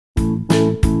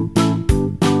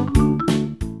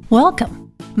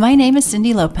Welcome. My name is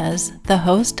Cindy Lopez, the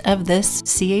host of this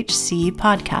CHC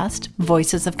podcast,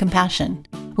 Voices of Compassion.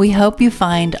 We hope you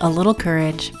find a little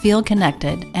courage, feel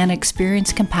connected, and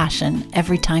experience compassion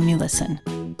every time you listen.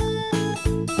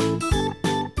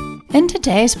 In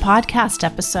today's podcast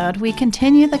episode, we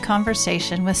continue the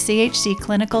conversation with CHC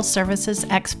Clinical Services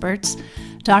experts,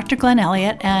 Dr. Glenn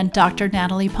Elliott and Dr.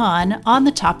 Natalie Pon, on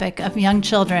the topic of young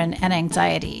children and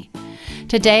anxiety.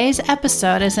 Today's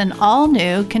episode is an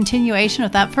all-new continuation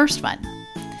of that first one.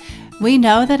 We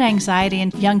know that anxiety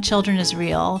in young children is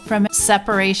real, from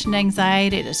separation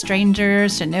anxiety to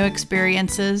strangers to new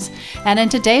experiences. And in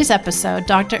today's episode,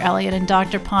 Dr. Elliott and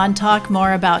Dr. Pon talk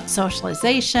more about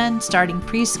socialization, starting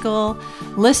preschool,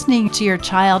 listening to your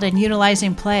child, and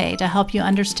utilizing play to help you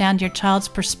understand your child's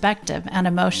perspective and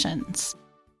emotions.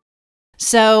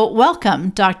 So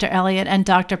welcome, Dr. Elliott and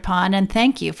Dr. Pon, and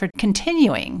thank you for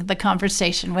continuing the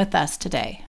conversation with us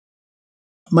today.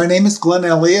 My name is Glenn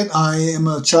Elliott. I am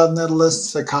a child and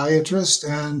adolescent psychiatrist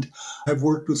and have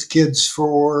worked with kids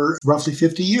for roughly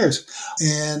 50 years.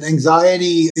 And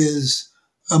anxiety is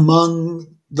among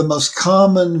the most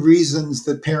common reasons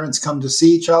that parents come to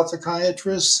see child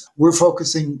psychiatrists. We're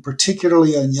focusing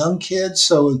particularly on young kids,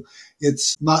 so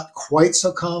it's not quite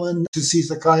so common to see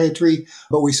psychiatry,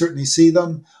 but we certainly see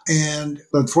them. And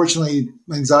unfortunately,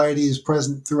 anxiety is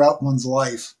present throughout one's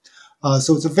life.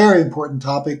 So it's a very important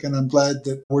topic, and I'm glad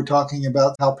that we're talking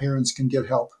about how parents can get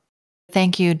help.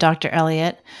 Thank you, Dr.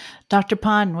 Elliott. Dr.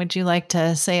 Pon, would you like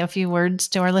to say a few words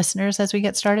to our listeners as we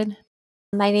get started?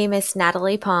 My name is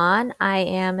Natalie Pon. I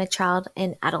am a child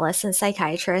and adolescent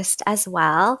psychiatrist as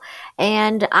well.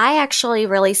 And I actually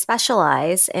really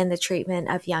specialize in the treatment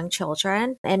of young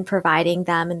children and providing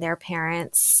them and their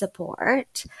parents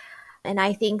support. And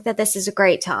I think that this is a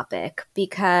great topic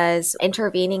because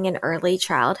intervening in early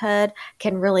childhood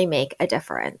can really make a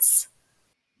difference.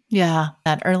 Yeah,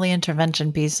 that early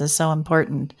intervention piece is so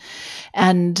important.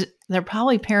 And there are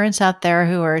probably parents out there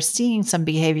who are seeing some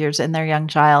behaviors in their young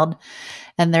child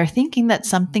and they're thinking that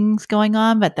something's going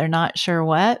on, but they're not sure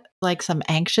what, like some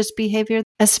anxious behavior,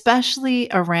 especially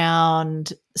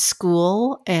around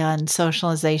school and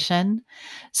socialization.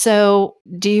 So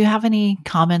do you have any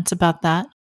comments about that?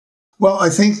 Well, I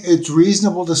think it's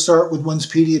reasonable to start with one's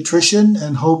pediatrician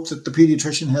and hope that the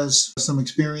pediatrician has some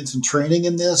experience and training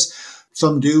in this.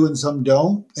 Some do and some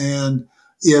don't. And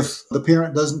if the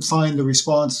parent doesn't find the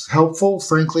response helpful,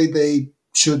 frankly, they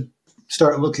should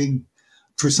start looking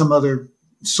for some other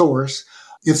source.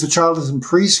 If the child is in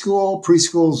preschool,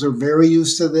 preschools are very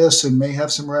used to this and may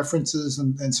have some references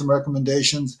and some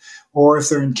recommendations. Or if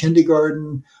they're in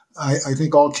kindergarten, I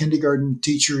think all kindergarten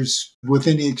teachers with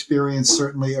any experience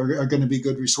certainly are going to be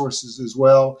good resources as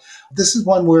well. This is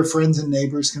one where friends and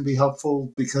neighbors can be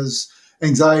helpful because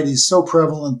anxiety is so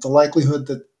prevalent. The likelihood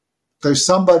that there's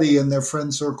somebody in their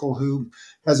friend circle who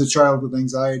has a child with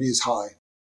anxiety is high.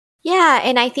 Yeah,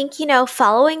 and I think,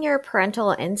 following your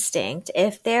parental instinct,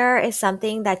 if there is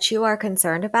something that you are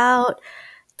concerned about,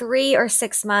 3 or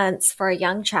 6 months for a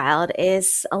young child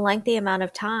is a lengthy amount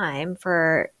of time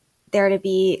for there to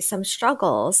be some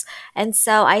struggles. And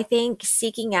so I think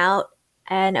seeking out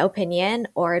an opinion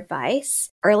or advice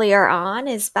earlier on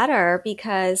is better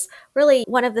because really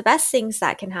one of the best things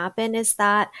that can happen is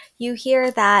that you hear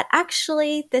that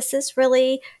actually this is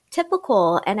really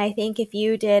typical. And I think if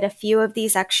you did a few of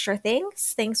these extra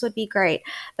things would be great.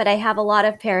 But I have a lot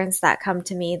of parents that come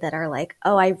to me that are like,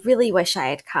 oh, I really wish I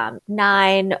had come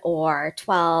 9 or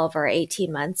 12 or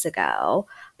 18 months ago.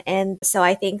 And so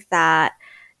I think that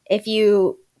if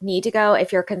you need to go,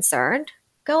 if you're concerned,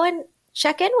 go and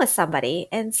check in with somebody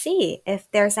and see if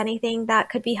there's anything that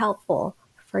could be helpful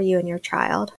for you and your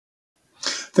child.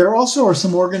 There also are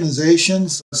some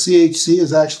organizations. CHC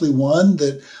is actually one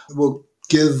that will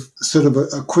give sort of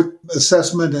a quick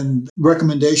assessment and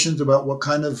recommendations about what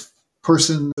kind of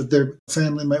person that their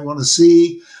family might want to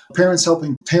see. Parents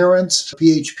Helping Parents,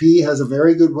 PHP, has a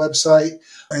very good website,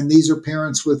 and these are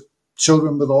parents with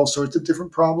children with all sorts of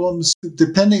different problems.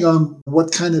 Depending on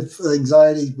what kind of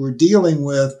anxiety we're dealing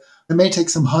with, it may take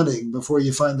some hunting before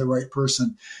you find the right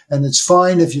person. And it's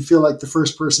fine if you feel like the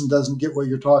first person doesn't get what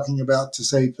you're talking about to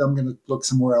say, I'm going to look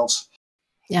somewhere else.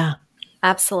 Yeah,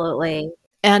 absolutely.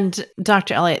 And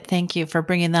Dr. Elliott, thank you for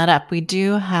bringing that up. We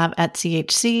do have at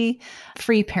CHC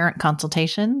free parent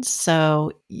consultations.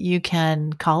 So you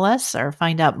can call us or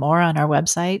find out more on our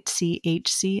website,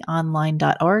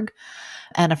 chconline.org.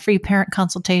 And a free parent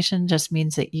consultation just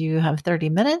means that you have 30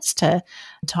 minutes to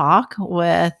talk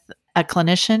with a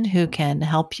clinician who can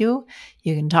help you.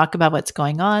 You can talk about what's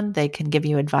going on. They can give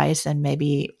you advice and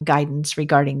maybe guidance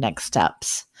regarding next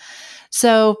steps.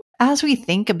 So As we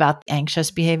think about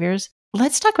anxious behaviors,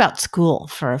 let's talk about school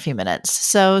for a few minutes.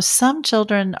 So, some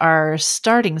children are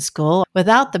starting school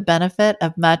without the benefit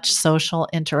of much social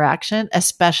interaction,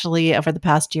 especially over the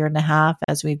past year and a half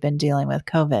as we've been dealing with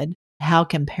COVID. How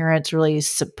can parents really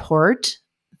support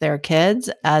their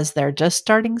kids as they're just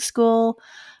starting school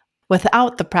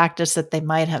without the practice that they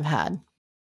might have had?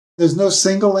 There's no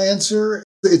single answer.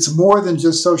 It's more than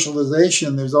just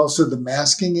socialization. There's also the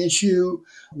masking issue,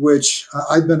 which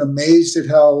I've been amazed at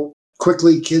how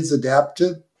quickly kids adapt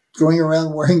to going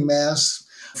around wearing masks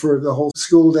for the whole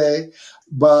school day.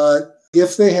 But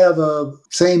if they have a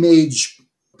same age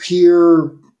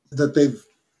peer that they've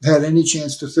had any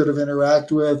chance to sort of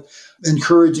interact with,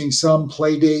 encouraging some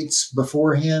play dates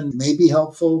beforehand may be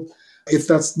helpful. If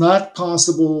that's not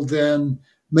possible, then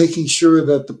making sure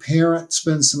that the parent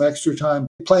spends some extra time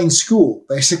playing school.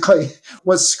 Basically,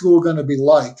 what's school going to be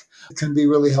like can be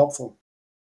really helpful.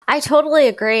 I totally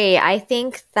agree. I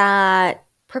think that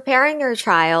preparing your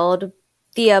child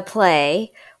via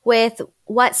play with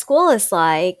what school is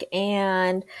like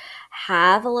and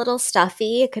have a little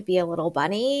stuffy, it could be a little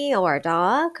bunny or a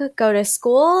dog, go to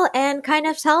school and kind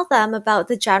of tell them about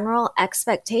the general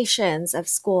expectations of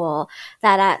school.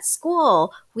 That at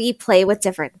school, we play with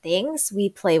different things. We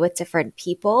play with different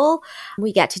people.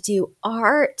 We get to do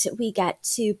art. We get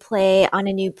to play on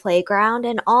a new playground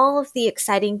and all of the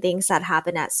exciting things that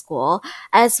happen at school,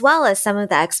 as well as some of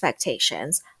the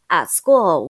expectations. At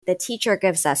school, the teacher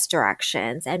gives us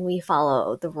directions and we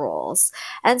follow the rules.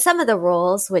 And some of the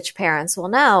rules, which parents will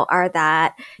know, are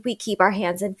that we keep our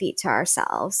hands and feet to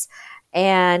ourselves.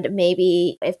 And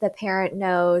maybe if the parent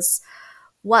knows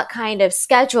what kind of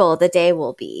schedule the day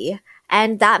will be,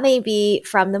 and that may be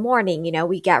from the morning.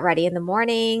 We get ready in the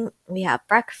morning, we have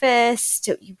breakfast,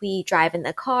 we drive in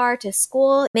the car to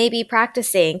school, maybe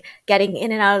practicing getting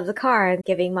in and out of the car and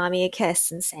giving mommy a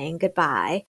kiss and saying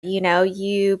goodbye.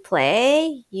 You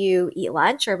play, you eat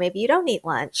lunch, or maybe you don't eat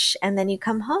lunch, and then you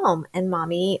come home and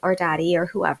mommy or daddy or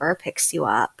whoever picks you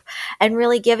up, and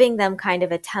really giving them kind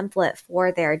of a template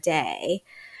for their day.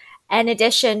 In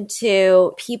addition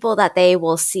to people that they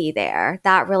will see there,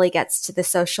 that really gets to the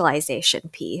socialization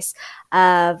piece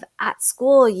of at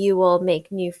school, you will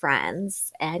make new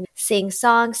friends and sing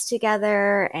songs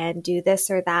together and do this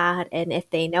or that. And if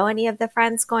they know any of the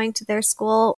friends going to their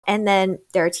school, and then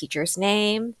their teacher's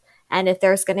name, and if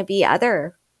there's going to be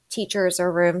other teachers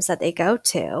or rooms that they go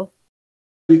to.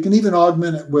 You can even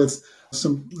augment it with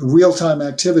some real-time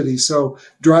activities. So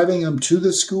driving them to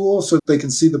the school so they can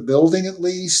see the building at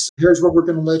least. Here's where we're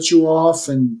going to let you off.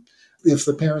 And if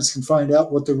the parents can find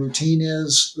out what the routine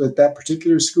is at that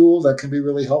particular school, that can be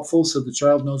really helpful so the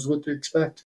child knows what to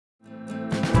expect.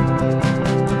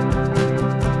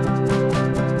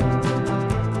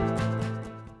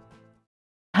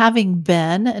 Having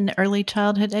been an early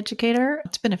childhood educator,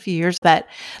 it's been a few years, but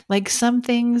some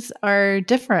things are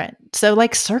different. So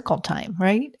circle time,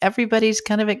 right? Everybody's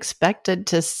kind of expected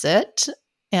to sit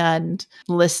and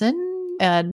listen,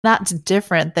 and that's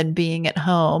different than being at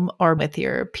home or with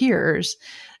your peers.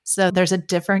 So there's a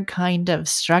different kind of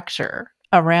structure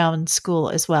around school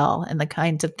as well, and the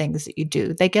kinds of things that you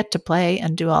do. They get to play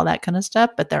and do all that kind of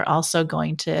stuff, but they're also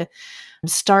going to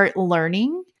start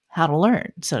learning how to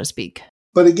learn, so to speak.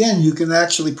 But again, you can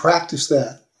actually practice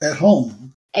that at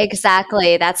home.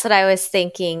 Exactly. That's what I was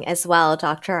thinking as well,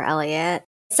 Dr. Elliott.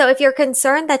 So if you're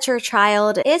concerned that your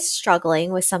child is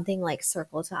struggling with something like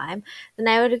circle time, then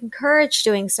I would encourage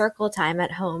doing circle time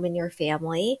at home in your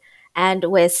family and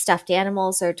with stuffed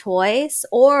animals or toys,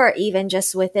 or even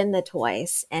just within the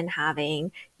toys and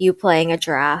having you playing a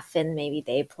giraffe and maybe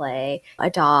they play a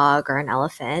dog or an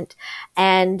elephant,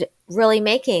 and really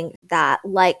making that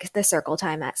like the circle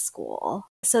time at school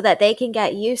so that they can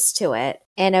get used to it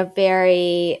in a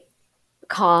very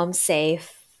calm,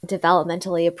 safe,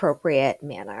 developmentally appropriate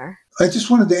manner. I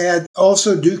just wanted to add,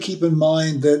 also do keep in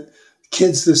mind that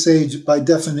kids this age, by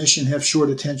definition, have short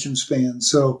attention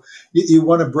spans. So you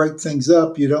want to break things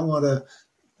up. You don't want to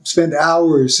spend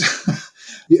hours.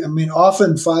 I mean,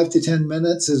 often 5 to 10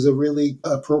 minutes is a really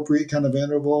appropriate kind of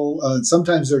interval.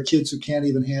 Sometimes there are kids who can't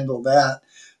even handle that.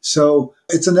 So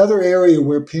it's another area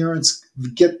where parents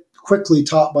get quickly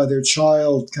taught by their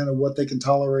child kind of what they can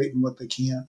tolerate and what they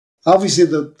can't. Obviously,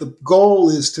 the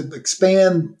goal is to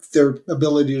expand their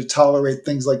ability to tolerate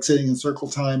things like sitting in circle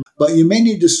time, but you may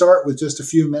need to start with just a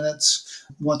few minutes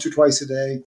once or twice a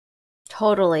day.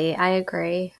 Totally. I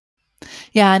agree.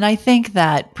 Yeah, and I think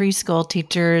that preschool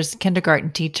teachers,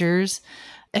 kindergarten teachers,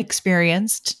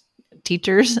 experienced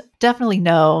teachers definitely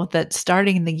know that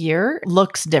starting the year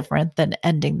looks different than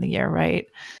ending the year, right?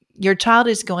 Your child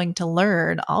is going to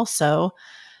learn also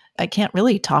I can't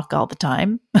really talk all the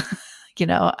time.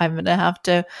 I'm going to have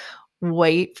to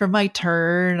wait for my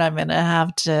turn. I'm going to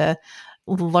have to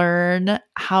learn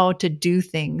how to do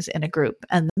things in a group.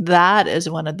 And that is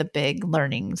one of the big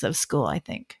learnings of school, I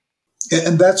think.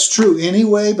 And that's true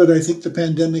anyway, but I think the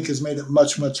pandemic has made it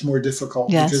much, much more difficult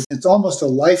because it's almost a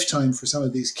lifetime for some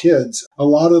of these kids. A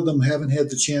lot of them haven't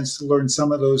had the chance to learn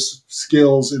some of those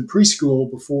skills in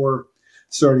preschool before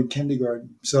starting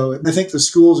kindergarten. So I think the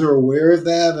schools are aware of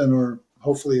that and are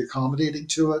hopefully accommodating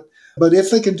to it. But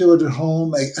if they can do it at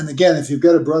home, and again, if you've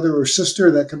got a brother or sister,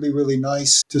 that can be really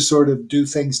nice to sort of do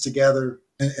things together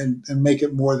and make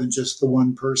it more than just the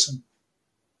one person.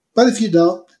 But if you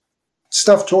don't,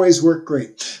 stuffed toys work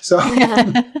great. So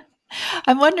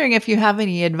I'm wondering if you have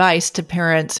any advice to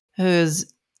parents whose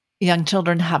young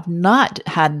children have not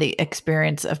had the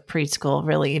experience of preschool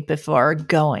really before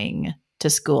going to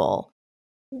school.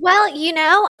 Well,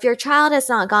 if your child has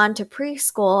not gone to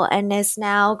preschool and is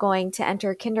now going to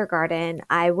enter kindergarten,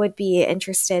 I would be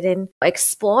interested in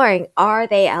exploring, are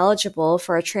they eligible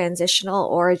for a transitional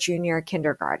or a junior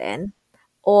kindergarten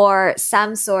or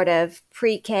some sort of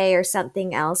pre-K or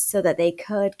something else so that they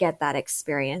could get that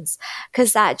experience?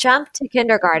 Because that jump to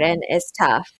kindergarten is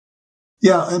tough.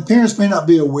 Yeah, and parents may not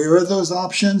be aware of those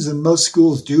options, and most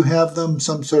schools do have them,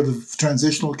 some sort of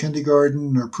transitional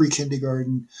kindergarten or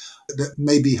pre-kindergarten that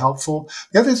may be helpful.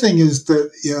 The other thing is that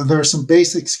there are some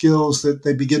basic skills that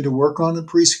they begin to work on in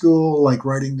preschool, like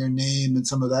writing their name and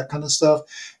some of that kind of stuff,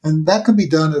 and that can be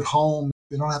done at home.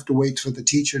 You don't have to wait for the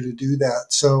teacher to do that.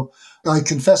 So I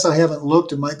confess I haven't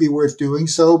looked. It might be worth doing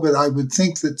so, but I would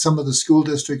think that some of the school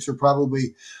districts are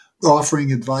probably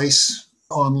offering advice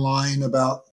online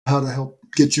about how to help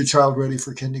get your child ready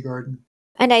for kindergarten.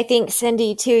 And I think,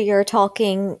 Cindy, too, you're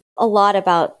talking a lot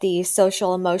about the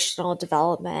social emotional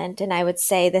development. And I would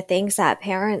say the things that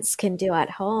parents can do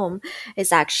at home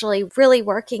is actually really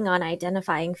working on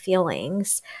identifying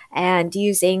feelings and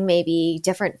using maybe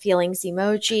different feelings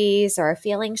emojis or a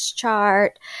feelings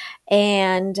chart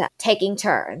and taking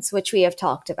turns, which we have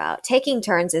talked about. Taking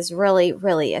turns is really,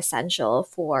 really essential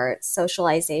for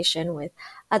socialization with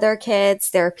other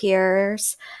kids, their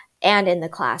peers, and in the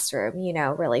classroom.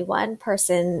 Really one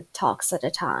person talks at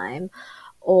a time,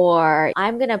 or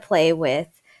I'm going to play with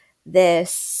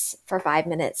this for 5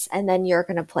 minutes and then you're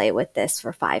going to play with this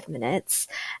for 5 minutes.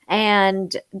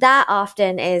 And that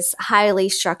often is highly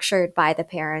structured by the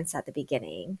parents at the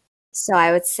beginning. So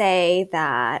I would say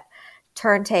that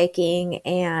turn taking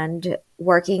and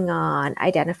working on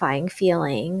identifying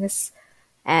feelings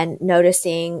and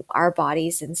noticing our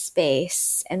bodies in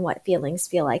space and what feelings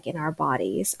feel like in our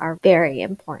bodies are very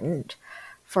important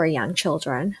for young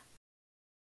children.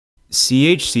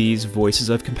 CHC's Voices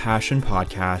of Compassion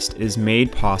podcast is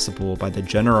made possible by the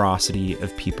generosity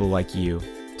of people like you.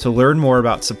 To learn more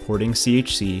about supporting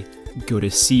CHC, go to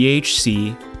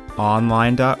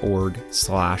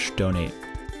chconline.org/donate.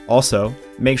 Also,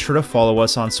 make sure to follow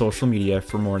us on social media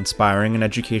for more inspiring and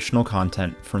educational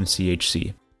content from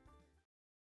CHC.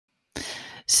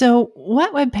 So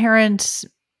what would parents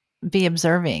be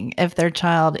observing if their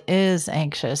child is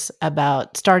anxious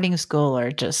about starting school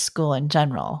or just school in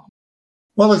general?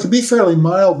 Well, it can be fairly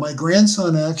mild. My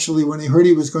grandson actually, when he heard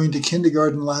he was going to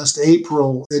kindergarten last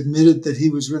April, admitted that he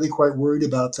was really quite worried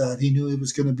about that. He knew he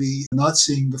was going to be not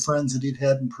seeing the friends that he'd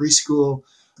had in preschool.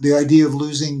 The idea of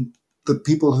losing the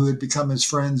people who had become his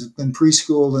friends in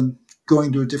preschool and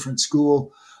going to a different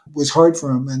school was hard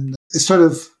for him. And it's sort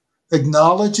of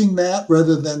acknowledging that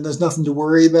rather than there's nothing to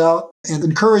worry about, and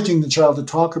encouraging the child to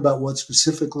talk about what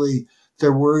specifically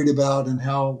they're worried about and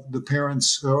how the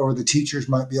parents or the teachers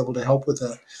might be able to help with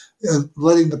that.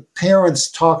 Letting the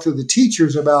parents talk to the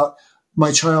teachers about,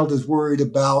 my child is worried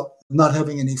about not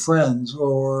having any friends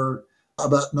or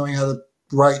about knowing how to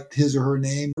write his or her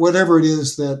name, whatever it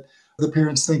is that the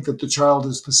parents think that the child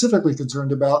is specifically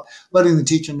concerned about, letting the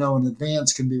teacher know in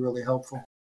advance can be really helpful.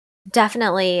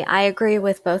 Definitely. I agree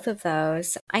with both of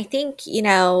those. I think,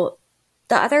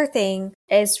 the other thing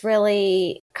is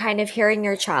really kind of hearing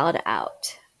your child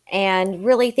out and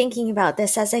really thinking about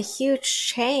this as a huge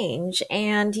change.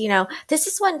 And, this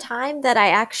is one time that I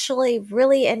actually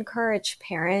really encourage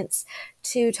parents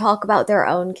to talk about their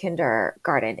own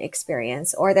kindergarten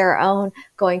experience or their own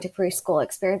going to preschool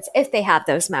experience if they have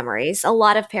those memories. A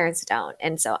lot of parents don't.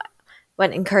 And so I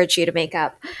would encourage you to make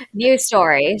up new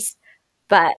stories.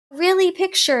 But really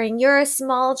picturing you're a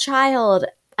small child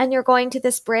and you're going to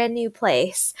this brand new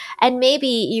place. And maybe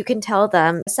you can tell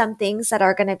them some things that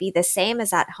are going to be the same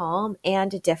as at home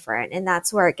and different. And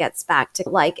that's where it gets back to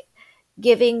like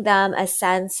giving them a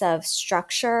sense of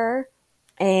structure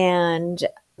and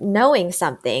knowing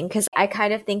something, because I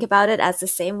kind of think about it as the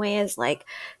same way as, like,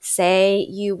 say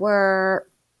you were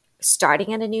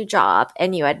starting at a new job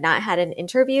and you had not had an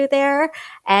interview there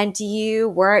and you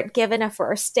weren't given a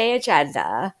first day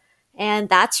agenda. And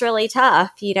that's really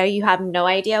tough. You have no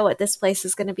idea what this place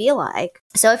is going to be like.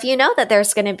 So if you know that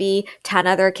there's going to be 10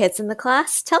 other kids in the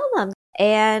class, tell them.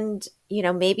 And,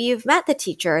 maybe you've met the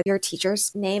teacher. Your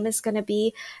teacher's name is going to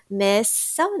be Miss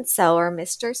So-and-so or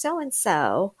Mr.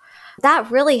 So-and-so.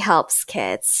 That really helps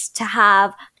kids to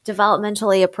have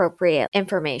developmentally appropriate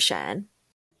information.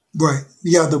 Right.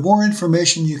 Yeah, the more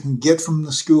information you can get from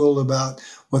the school about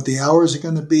what the hours are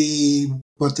going to be,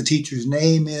 what the teacher's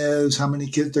name is, how many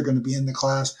kids are going to be in the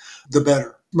class, the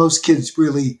better. Most kids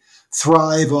really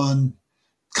thrive on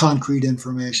concrete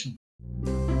information.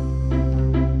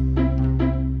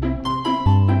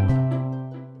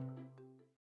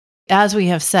 As we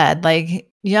have said, like,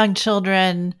 young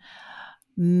children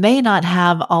may not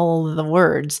have all of the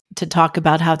words to talk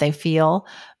about how they feel,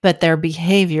 but their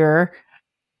behavior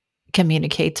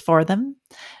communicates for them.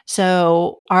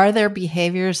 So are there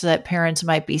behaviors that parents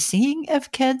might be seeing if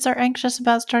kids are anxious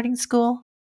about starting school?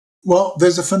 Well,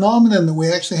 there's a phenomenon that we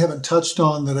actually haven't touched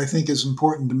on that I think is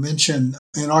important to mention.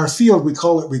 In our field, we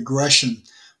call it regression,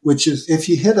 which is if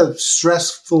you hit a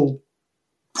stressful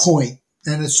point,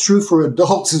 and it's true for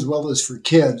adults as well as for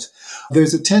kids,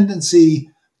 there's a tendency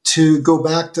to go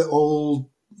back to old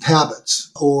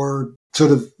habits or sort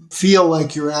of feel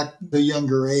like you're at the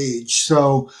younger age.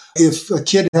 So if a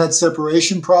kid had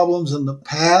separation problems in the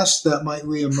past, that might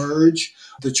reemerge.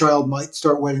 The child might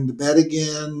start wetting the bed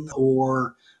again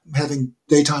or having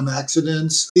daytime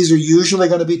accidents. These are usually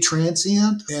going to be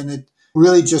transient, and it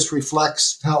really just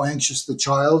reflects how anxious the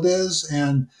child is.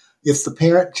 And if the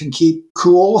parent can keep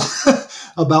cool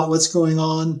about what's going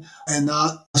on and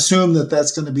not assume that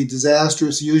that's going to be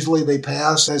disastrous, usually they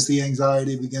pass as the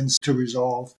anxiety begins to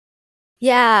resolve.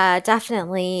 Yeah,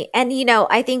 definitely. And,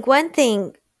 I think one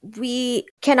thing we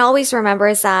can always remember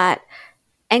is that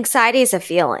anxiety is a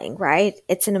feeling, right?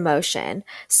 It's an emotion.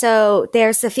 So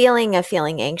there's the feeling of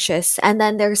feeling anxious, and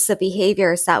then there's the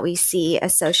behaviors that we see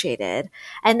associated.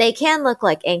 And they can look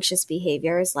like anxious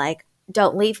behaviors like,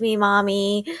 don't leave me,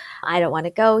 mommy. I don't want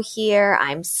to go here.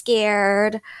 I'm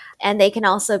scared. And they can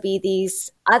also be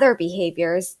these other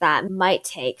behaviors that might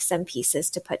take some pieces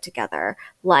to put together,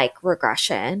 like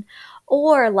regression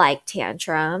or like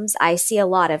tantrums. I see a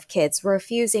lot of kids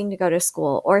refusing to go to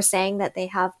school or saying that they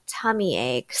have tummy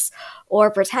aches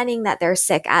or pretending that they're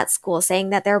sick at school, saying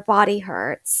that their body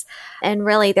hurts. And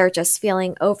really, they're just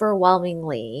feeling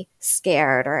overwhelmingly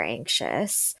scared or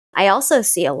anxious. I also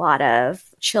see a lot of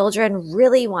children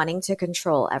really wanting to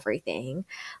control everything.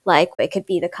 Like, it could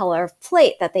be the color of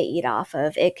plate that they eat off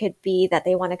of. It could be that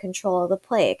they want to control the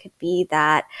play. It could be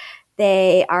that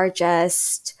they are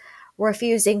just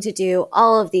refusing to do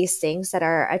all of these things that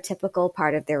are a typical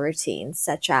part of their routine,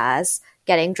 such as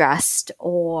getting dressed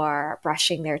or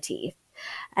brushing their teeth.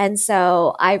 And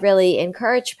so I really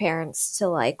encourage parents to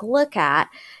look at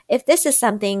if this is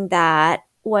something that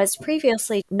was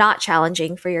previously not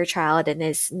challenging for your child and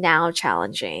is now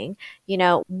challenging,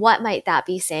 what might that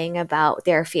be saying about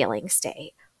their feeling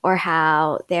state or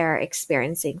how they're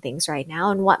experiencing things right now,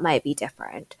 and what might be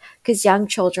different? Because young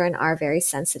children are very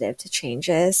sensitive to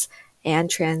changes and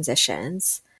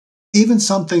transitions. Even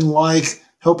something like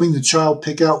helping the child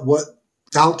pick out what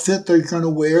outfit they're going to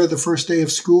wear the first day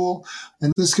of school.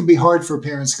 And this can be hard for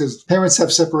parents because parents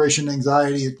have separation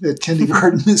anxiety at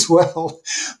kindergarten as well.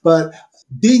 But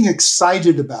being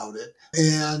excited about it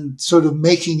and sort of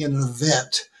making an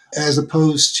event as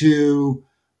opposed to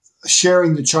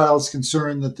sharing the child's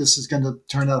concern that this is going to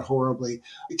turn out horribly,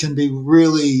 it can be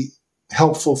really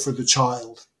helpful for the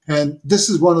child. And this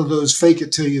is one of those fake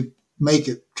it till you make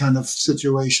it kind of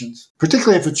situations,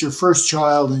 particularly if it's your first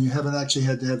child and you haven't actually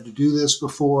had to do this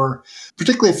before,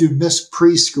 particularly if you've missed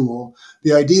preschool.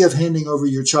 The idea of handing over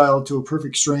your child to a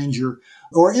perfect stranger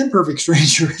or imperfect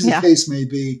stranger, as the case may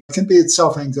be, can be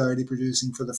itself anxiety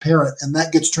producing for the parent, and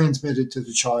that gets transmitted to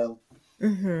the child.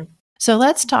 Mm-hmm. So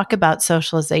let's talk about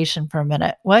socialization for a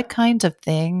minute. What kinds of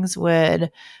things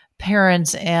would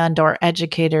parents and or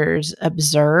educators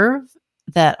observe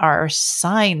that are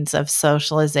signs of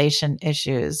socialization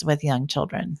issues with young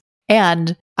children?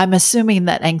 And I'm assuming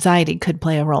that anxiety could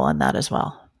play a role in that as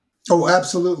well. Oh,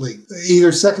 absolutely.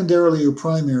 Either secondarily or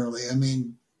primarily. I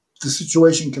mean, the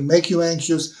situation can make you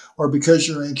anxious, or because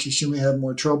you're anxious, you may have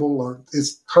more trouble, or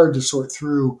it's hard to sort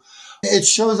through. It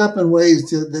shows up in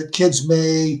ways that kids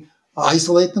may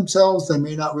isolate themselves. They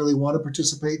may not really want to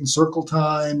participate in circle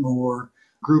time or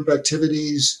group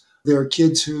activities. There are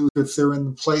kids who, if they're in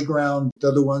the playground,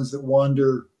 they're the ones that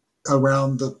wander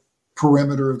around the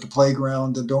perimeter of the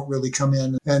playground and don't really come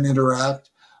in and interact.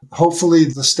 Hopefully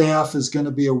the staff is going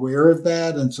to be aware of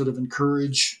that and sort of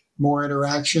encourage more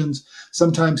interactions.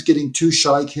 Sometimes getting two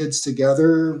shy kids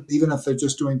together, even if they're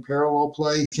just doing parallel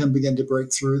play, can begin to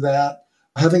break through that.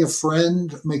 Having a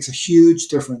friend makes a huge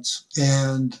difference,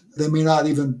 and they may not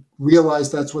even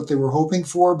realize that's what they were hoping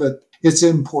for, but it's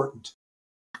important.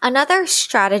 Another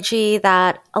strategy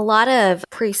that a lot of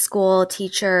preschool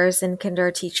teachers and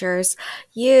kinder teachers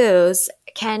use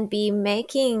can be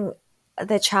making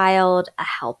the child a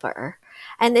helper.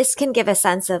 And this can give a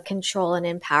sense of control and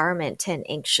empowerment to an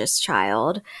anxious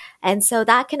child. And so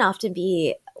that can often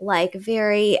be like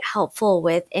very helpful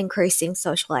with increasing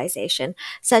socialization,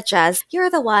 such as you're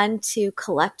the one to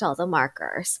collect all the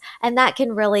markers. And that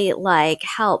can really like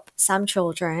help some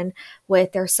children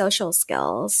with their social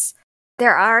skills.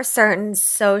 There are certain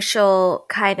social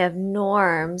kind of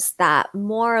norms that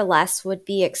more or less would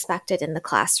be expected in the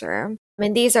classroom. I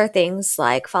mean, these are things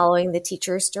like following the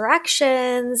teacher's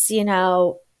directions,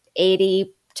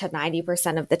 80 to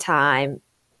 90% of the time,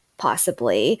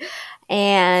 possibly,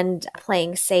 and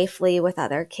playing safely with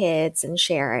other kids and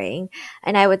sharing.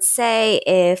 And I would say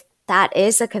if that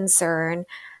is a concern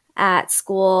at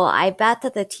school, I bet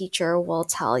that the teacher will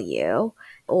tell you,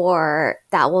 or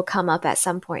that will come up at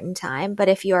some point in time. But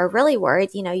if you are really worried,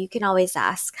 you can always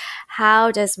ask, how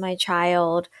does my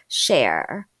child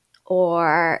share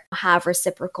or have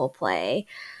reciprocal play?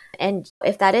 And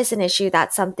if that is an issue,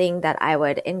 that's something that I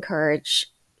would encourage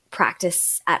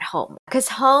practice at home, because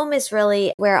home is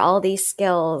really where all these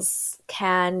skills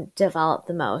can develop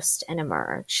the most and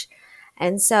emerge.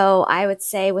 And so I would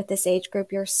say with this age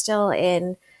group, you're still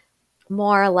in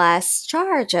more or less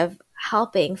charge of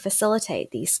helping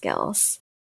facilitate these skills.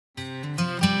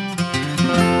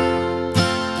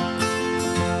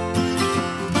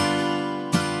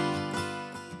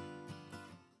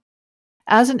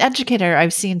 As an educator,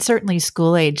 I've seen certainly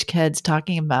school-age kids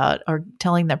talking about or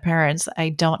telling their parents, I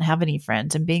don't have any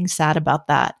friends, and being sad about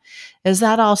that. Is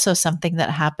that also something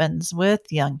that happens with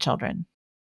young children?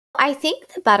 I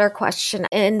think the better question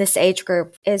in this age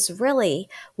group is really,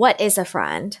 what is a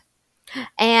friend?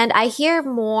 And I hear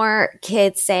more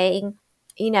kids saying,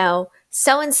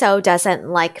 so-and-so doesn't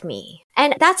like me.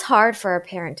 And that's hard for a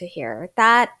parent to hear.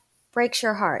 That breaks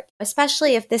your heart,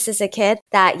 especially if this is a kid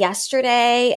that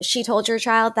yesterday she told your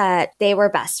child that they were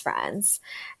best friends.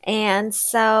 And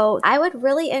so I would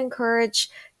really encourage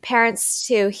parents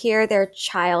to hear their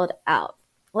child out.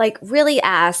 Like really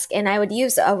ask, and I would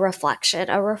use a reflection.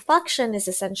 A reflection is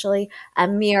essentially a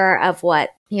mirror of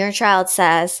what your child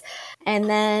says, and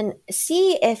then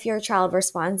see if your child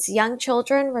responds. Young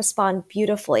children respond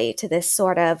beautifully to this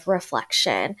sort of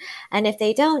reflection. And if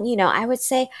they don't, I would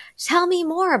say, tell me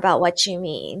more about what you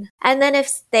mean. And then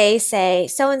if they say,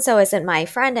 so-and-so isn't my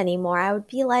friend anymore, I would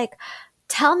be like,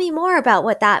 tell me more about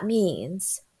what that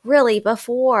means. Really,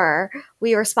 before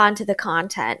we respond to the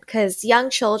content, because young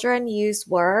children use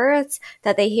words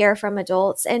that they hear from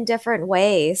adults in different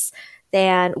ways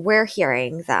than we're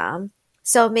hearing them.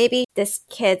 So maybe this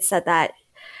kid said that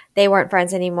they weren't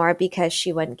friends anymore because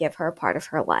she wouldn't give her part of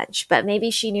her lunch, but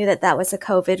maybe she knew that that was a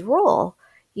COVID rule,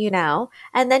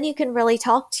 and then you can really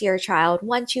talk to your child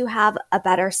once you have a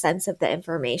better sense of the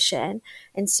information,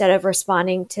 instead of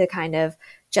responding to kind of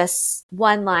just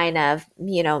one line of,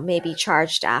 maybe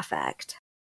charged affect.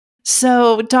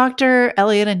 So, Dr.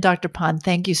 Elliott and Dr. Pond,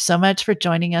 thank you so much for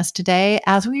joining us today.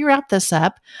 As we wrap this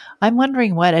up, I'm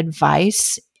wondering what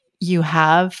advice you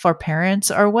have for parents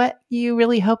or what you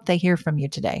really hope they hear from you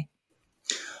today.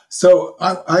 So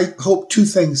I hope two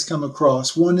things come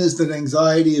across. One is that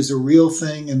anxiety is a real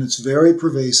thing and it's very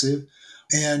pervasive,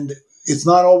 and it's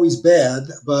not always bad,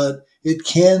 but it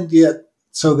can get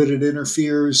so that it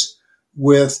interferes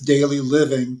with daily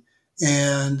living.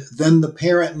 And then the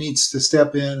parent needs to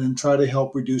step in and try to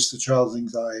help reduce the child's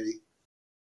anxiety.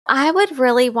 I would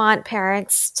really want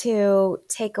parents to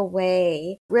take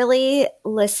away really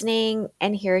listening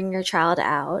and hearing your child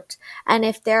out. And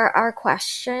if there are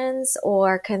questions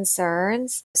or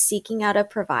concerns, seeking out a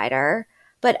provider,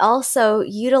 but also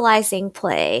utilizing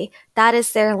play. That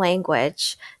is their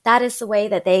language. That is the way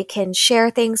that they can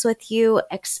share things with you,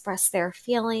 express their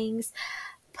feelings,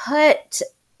 put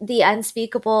the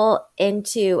unspeakable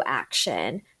into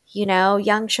action.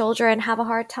 Young children have a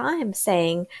hard time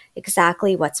saying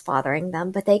exactly what's bothering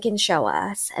them, but they can show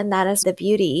us. And that is the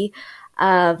beauty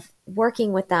of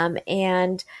working with them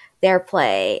and their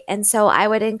play. And so I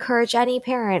would encourage any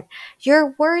parent,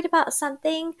 you're worried about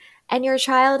something and your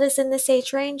child is in this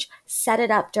age range, set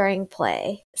it up during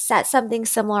play. Set something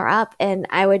similar up, and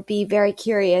I would be very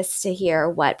curious to hear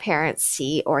what parents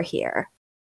see or hear.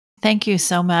 Thank you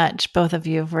so much, both of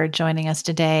you, for joining us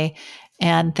today.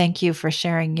 And thank you for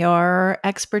sharing your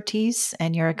expertise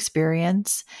and your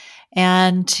experience.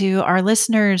 And to our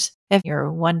listeners, if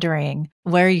you're wondering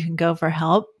where you can go for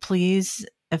help, please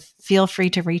feel free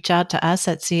to reach out to us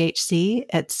at CHC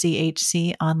at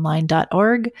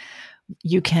chconline.org.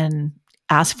 You can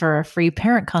ask for a free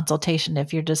parent consultation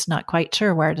if you're just not quite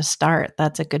sure where to start.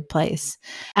 That's a good place.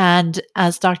 And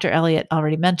as Dr. Elliott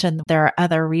already mentioned, there are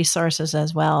other resources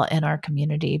as well in our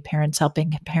community. Parents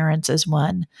Helping Parents is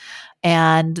one.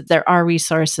 And there are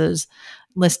resources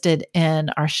listed in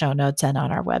our show notes and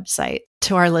on our website.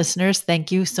 To our listeners,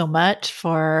 thank you so much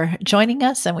for joining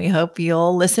us, and we hope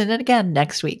you'll listen again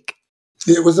next week.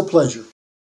 It was a pleasure.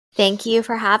 Thank you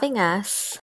for having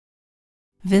us.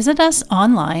 Visit us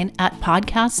online at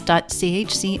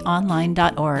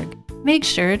podcast.chconline.org. Make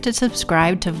sure to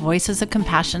subscribe to Voices of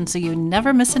Compassion so you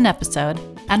never miss an episode,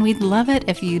 and we'd love it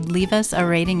if you'd leave us a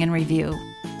rating and review.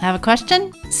 Have a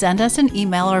question? Send us an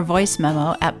email or voice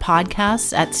memo at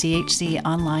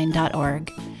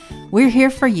podcasts@chconline.org. We're here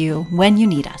for you when you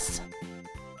need us.